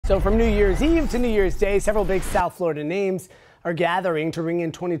So from New Year's Eve to New Year's Day, several big South Florida names are gathering to ring in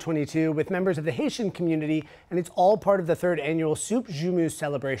 2022 with members of the Haitian community, and it's all part of the third annual Soup Joumou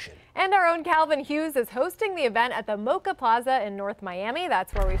celebration. And our own Calvin Hughes is hosting the event at the Mocha Plaza in North Miami.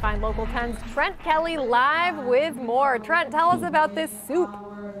 That's where we find Local 10's Trent Kelly live with more. Trent, tell us about this soup.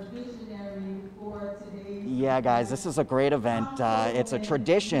 Yeah, guys, this is a great event. It's a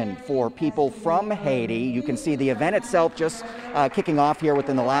tradition for people from Haiti. You can see the event itself just kicking off here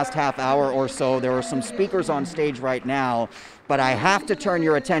within the last half hour or so. There are some speakers on stage right now, but I have to turn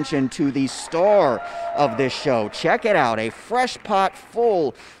your attention to the star of this show. Check it out, a fresh pot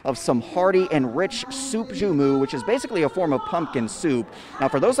full of some hearty and rich Soup Joumou, which is basically a form of pumpkin soup. Now,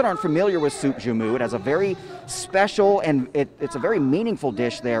 for those that aren't familiar with Soup Joumou, it has a very special and it's a very meaningful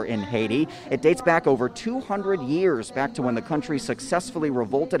dish there in Haiti. It dates back over 200 years, back to when the country successfully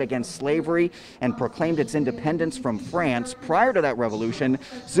revolted against slavery and proclaimed its independence from France. Prior to that revolution,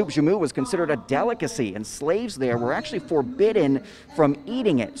 Soup Joumou was considered a delicacy, and slaves there were actually forbidden from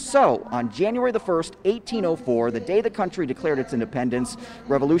eating it. So, on January the 1st, 1804, the day the country declared its independence,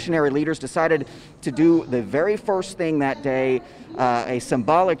 revolutionary leaders decided to do the very first thing that day, a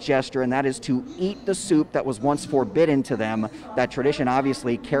symbolic gesture, and that is to eat the soup that was once forbidden to them. That tradition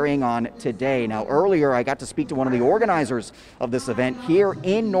obviously carrying on today. Now, earlier I got to speak to one of the organizers of this event here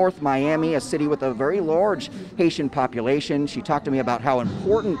in North Miami, a city with a very large Haitian population. She talked to me about how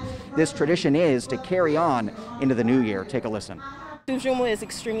important this tradition is to carry on into the new year. Take a listen. Soup Joumou is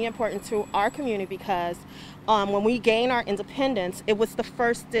extremely important to our community because when we gained our independence, it was the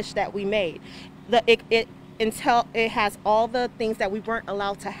first dish that we made. Until it has all the things that we weren't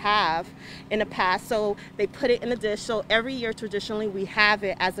allowed to have in the past, so they put it in a dish. So every year, traditionally, we have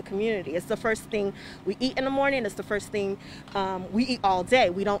it as a community. It's the first thing we eat in the morning. It's the first thing we eat all day.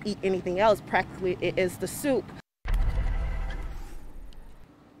 We don't eat anything else. Practically, it is the soup.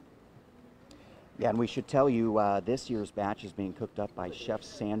 Yeah, and we should tell you this year's batch is being cooked up by Chef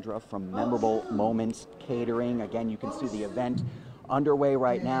Sandra from Memorable Moments Catering. Again, you can see the event underway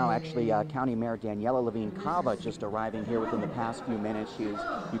right now. Actually, County Mayor Daniela Levine Cava just arriving here within the past few minutes. You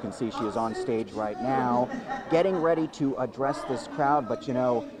can see she is on stage right now, getting ready to address this crowd. But you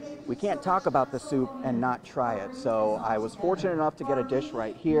know, we can't talk about the soup and not try it. So I was fortunate enough to get a dish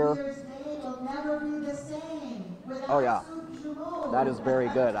right here. Oh yeah. That is very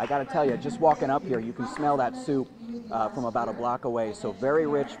good. I got to tell you, just walking up here, you can smell that soup from about a block away. So very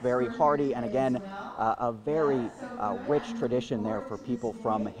rich, very hearty, and again, a very rich tradition there for people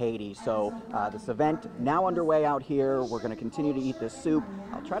from Haiti. So this event now underway out here. We're going to continue to eat this soup.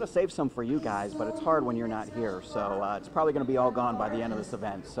 I'll try to save some for you guys, but it's hard when you're not here. So it's probably going to be all gone by the end of this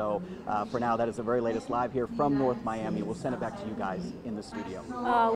event. So for now, that is the very latest live here from North Miami. We'll send it back to you guys in the studio.